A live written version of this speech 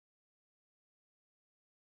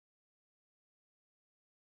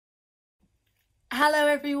Hello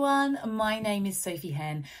everyone, my name is Sophy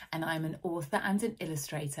Henn and I'm an author and an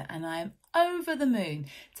illustrator, and I am over the moon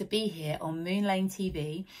to be here on Moon Lane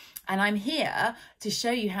TV, and I'm here to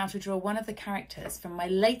show you how to draw one of the characters from my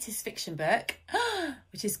latest fiction book,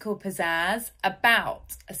 which is called Pizazz,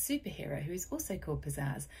 about a superhero who is also called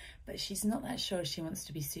Pizazz, but she's not that sure she wants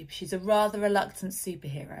to be super. She's a rather reluctant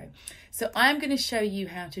superhero. So I'm going to show you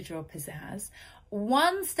how to draw Pizazz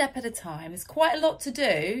one step at a time. There's quite a lot to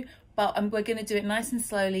do, but we're going to do it nice and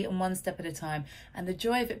slowly and one step at a time. And the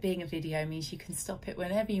joy of it being a video means you can stop it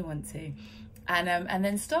whenever you want to, and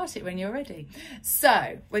then start it when you're ready.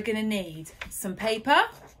 So we're going to need some paper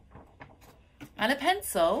and a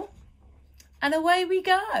pencil, and away we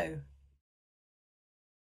go.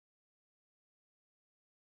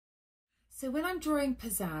 So when I'm drawing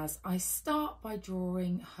Pizazz, I start by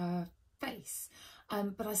drawing her face,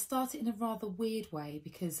 but I start it in a rather weird way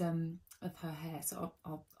because of her hair. So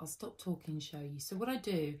I'll stop talking and show you. So what I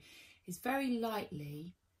do is very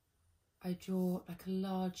lightly, I draw like a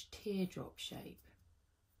large teardrop shape.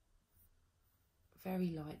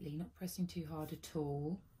 Very lightly, not pressing too hard at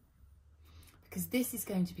all, because this is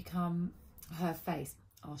going to become her face.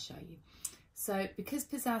 I'll show you. So because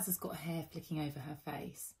Pizazz has got hair flicking over her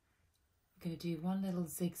face, I'm going to do one little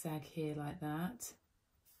zigzag here like that.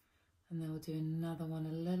 And then we'll do another one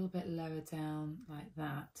a little bit lower down like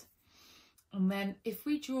that. And then if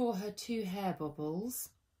we draw her two hair bobbles,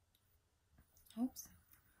 oops,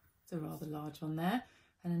 it's a rather large one there,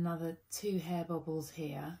 and another two hair bobbles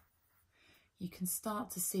here, you can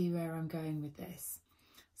start to see where I'm going with this.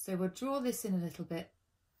 So we'll draw this in a little bit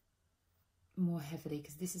more heavily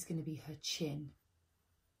because this is going to be her chin.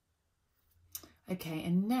 Okay,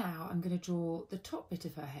 and now I'm going to draw the top bit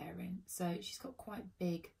of her hair in. So she's got quite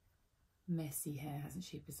big, messy hair, hasn't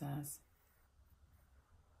she, Pizazz?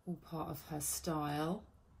 All part of her style.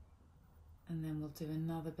 And then we'll do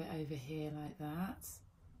another bit over here like that.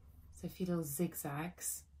 So a few little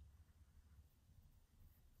zigzags.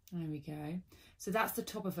 There we go. So that's the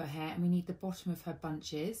top of her hair, and we need the bottom of her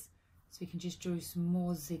bunches. So we can just draw some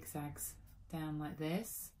more zigzags down like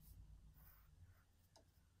this.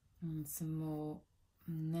 And some more.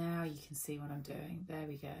 Now you can see what I'm doing. There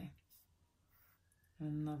we go.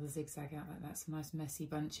 And another zigzag out like that. Some nice messy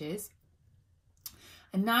bunches.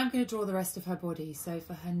 And now I'm going to draw the rest of her body. So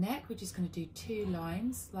for her neck, we're just going to do two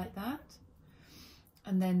lines like that.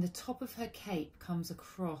 And then the top of her cape comes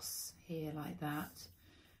across here like that.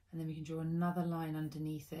 And then we can draw another line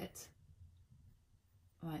underneath it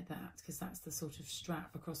like that, because that's the sort of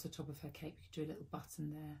strap across the top of her cape. You can do a little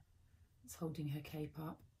button there. It's holding her cape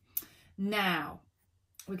up. Now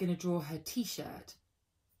we're going to draw her t-shirt.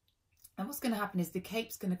 And what's going to happen is the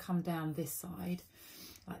cape's going to come down this side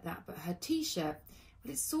like that, but her t-shirt,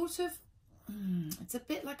 well, it's sort of, it's a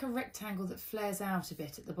bit like a rectangle that flares out a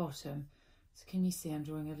bit at the bottom. So can you see I'm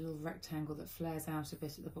drawing a little rectangle that flares out a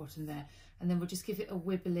bit at the bottom there, and then we'll just give it a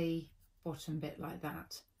wibbly bottom bit like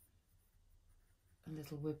that. A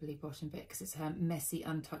little wibbly bottom bit because it's her messy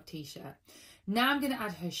untucked t-shirt. Now I'm going to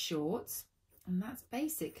add her shorts, and that's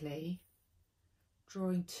basically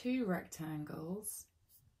drawing two rectangles.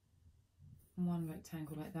 One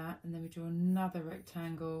rectangle like that, and then we draw another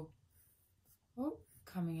rectangle, oh,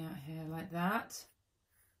 coming out here like that.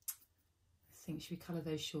 I think, should we colour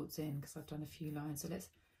those shorts in, because I've done a few lines, so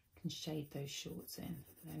can shade those shorts in.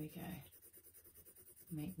 There we go.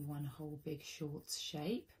 Make one whole big shorts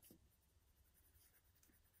shape.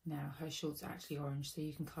 Now her shorts are actually orange, so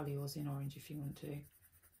you can colour yours in orange if you want to.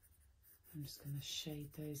 I'm just going to shade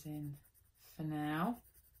those in for now.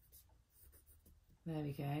 There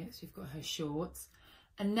we go. So we've got her shorts,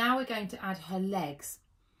 and now we're going to add her legs.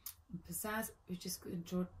 And Pizazz, we're just going to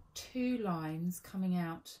draw two lines coming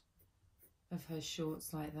out of her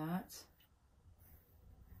shorts like that.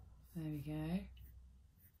 There we go.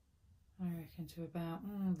 I reckon to about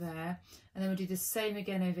there, and then we'll do the same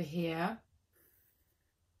again over here.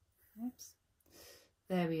 Oops.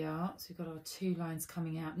 There we are. So we've got our two lines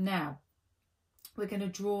coming out. Now we're going to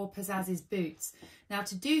draw Pizazz's boots. Now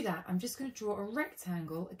to do that, I'm just going to draw a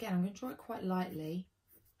rectangle. Again, I'm going to draw it quite lightly.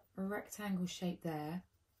 A rectangle shape there.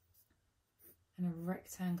 And a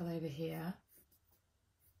rectangle over here.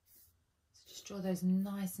 So just draw those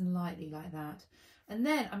nice and lightly like that. And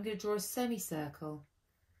then I'm going to draw a semicircle.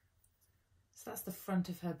 So that's the front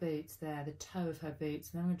of her boots there, the toe of her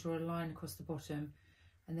boots. And then I'm going to draw a line across the bottom.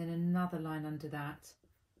 And then another line under that.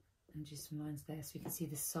 And just some lines there so you can see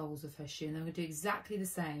the soles of her shoe. And then we'll do exactly the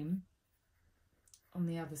same on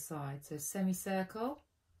the other side. So semicircle,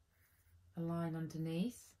 a line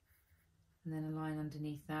underneath, and then a line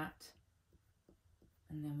underneath that.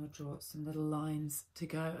 And then we'll draw some little lines to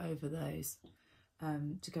go over those.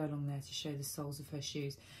 to go along there to show the soles of her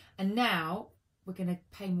shoes. And now we're going to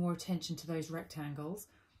pay more attention to those rectangles,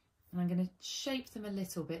 and I'm going to shape them a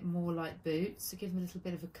little bit more like boots, so give them a little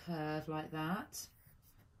bit of a curve like that.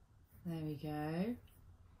 There we go. And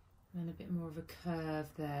then a bit more of a curve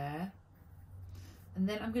there. And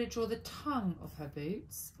then I'm going to draw the tongue of her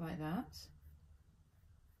boots like that.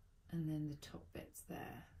 And then the top bits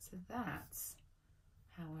there. So that's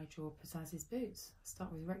how I draw Pizzazz's boots.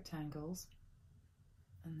 Start with rectangles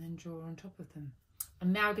and then draw on top of them.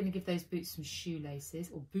 I'm now going to give those boots some shoelaces,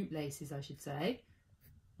 or bootlaces I should say,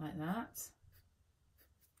 like that.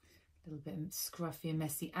 A little bit scruffy and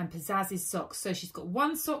messy. And Pizzazz's socks. So she's got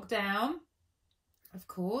one sock down, of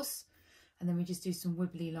course, and then we just do some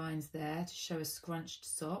wibbly lines there to show a scrunched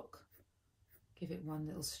sock. Give it one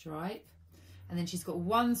little stripe. And then she's got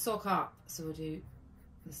one sock up, so we'll do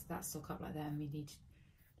that sock up like that, and we need to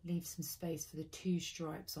leave some space for the two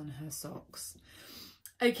stripes on her socks.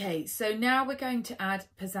 Okay, so now we're going to add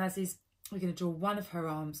Pizzazz's, we're going to draw one of her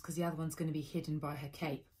arms because the other one's going to be hidden by her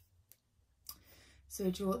cape. So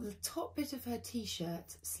we draw the top bit of her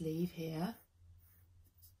t-shirt sleeve here.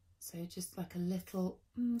 So just like a little,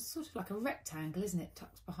 sort of like a rectangle, isn't it,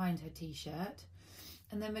 tucked behind her t-shirt.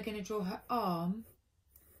 And then we're going to draw her arm.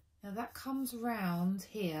 Now that comes round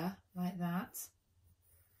here like that.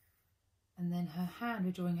 And then her hand,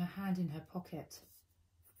 we're drawing her hand in her pocket,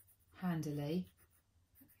 handily.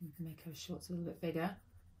 Make her shorts a little bit bigger.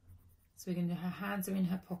 So we're going to do her hands are in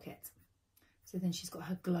her pocket. So then she's got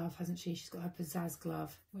her glove, hasn't she? She's got her Pizazz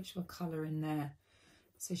glove, which we'll colour in there.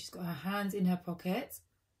 So she's got her hands in her pocket.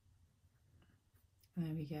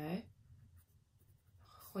 There we go.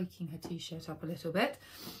 Hoiking her t-shirt up a little bit.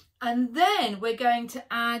 And then we're going to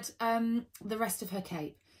add the rest of her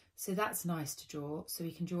cape. So that's nice to draw. So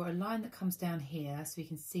we can draw a line that comes down here, so we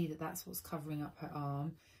can see that that's what's covering up her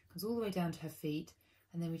arm. Comes all the way down to her feet.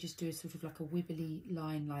 And then we just do a sort of like a wibbly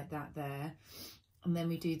line like that there. And then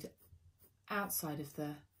we do the outside of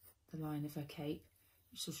the line of her cape,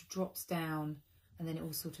 which sort of drops down, and then it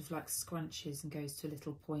all sort of like scrunches and goes to a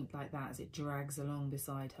little point like that as it drags along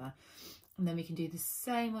beside her. And then we can do the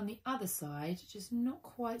same on the other side, just not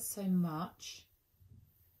quite so much.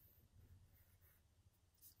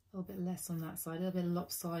 A little bit less on that side, a little bit of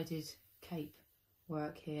lopsided cape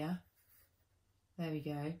work here. There we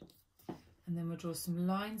go. And then we'll draw some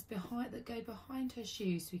lines behind that go behind her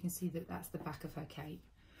shoes, so we can see that that's the back of her cape.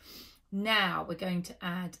 Now we're going to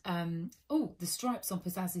add the stripes on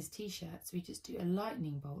Pizzazz's t-shirt. So we just do a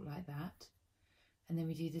lightning bolt like that, and then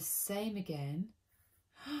we do the same again,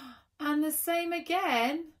 and the same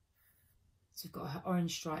again. So we've got her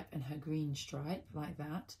orange stripe and her green stripe like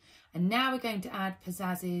that. And now we're going to add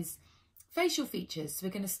Pizzazz's facial features. So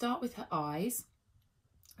we're going to start with her eyes.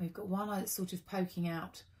 We've got one eye that's sort of poking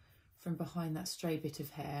out from behind that stray bit of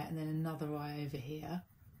hair, and then another eye over here.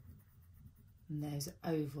 And those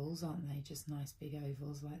are ovals, aren't they? Just nice big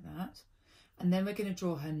ovals like that. And then we're going to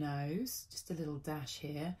draw her nose, just a little dash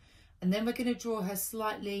here. And then we're going to draw her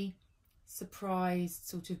slightly surprised,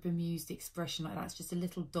 sort of bemused expression like that. It's just a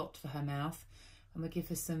little dot for her mouth. And we'll give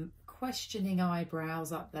her some questioning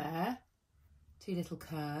eyebrows up there. Two little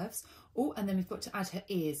curves. Oh, and then we've got to add her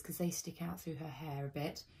ears because they stick out through her hair a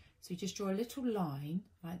bit. So you just draw a little line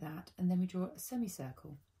like that, and then we draw a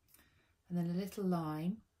semicircle, and then a little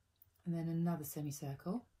line, and then another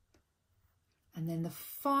semicircle. And then the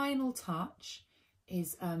final touch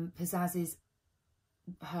is Pizzazz's,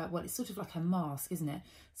 well, it's sort of like her mask, isn't it?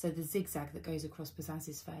 So the zigzag that goes across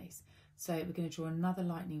Pizzazz's face. So we're going to draw another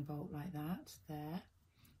lightning bolt like that there,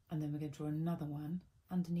 and then we're going to draw another one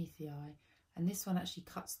underneath the eye. And this one actually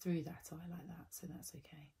cuts through that eye like that, so that's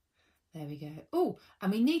okay. There we go. Oh,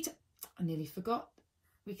 and we need to, I nearly forgot,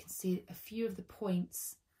 we can see a few of the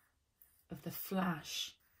points of the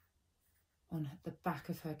flash on the back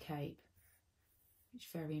of her cape, which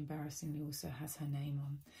very embarrassingly also has her name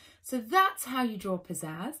on. So that's how you draw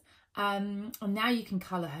Pizazz. And now you can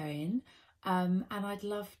colour her in, and I'd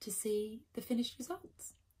love to see the finished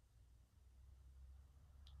results.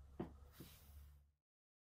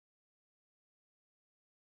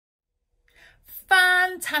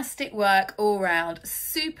 Fantastic work all round.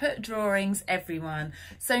 Super drawings, everyone.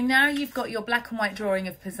 So now you've got your black and white drawing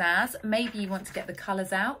of Pizazz. Maybe you want to get the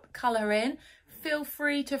colours out, colour in. Feel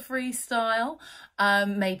free to freestyle.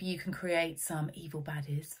 Maybe you can create some evil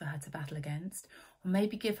baddies for her to battle against, or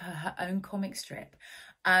maybe give her her own comic strip.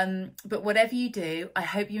 But whatever you do, I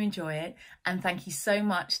hope you enjoy it. And thank you so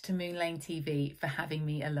much to Moon Lane TV for having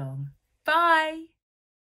me along. Bye.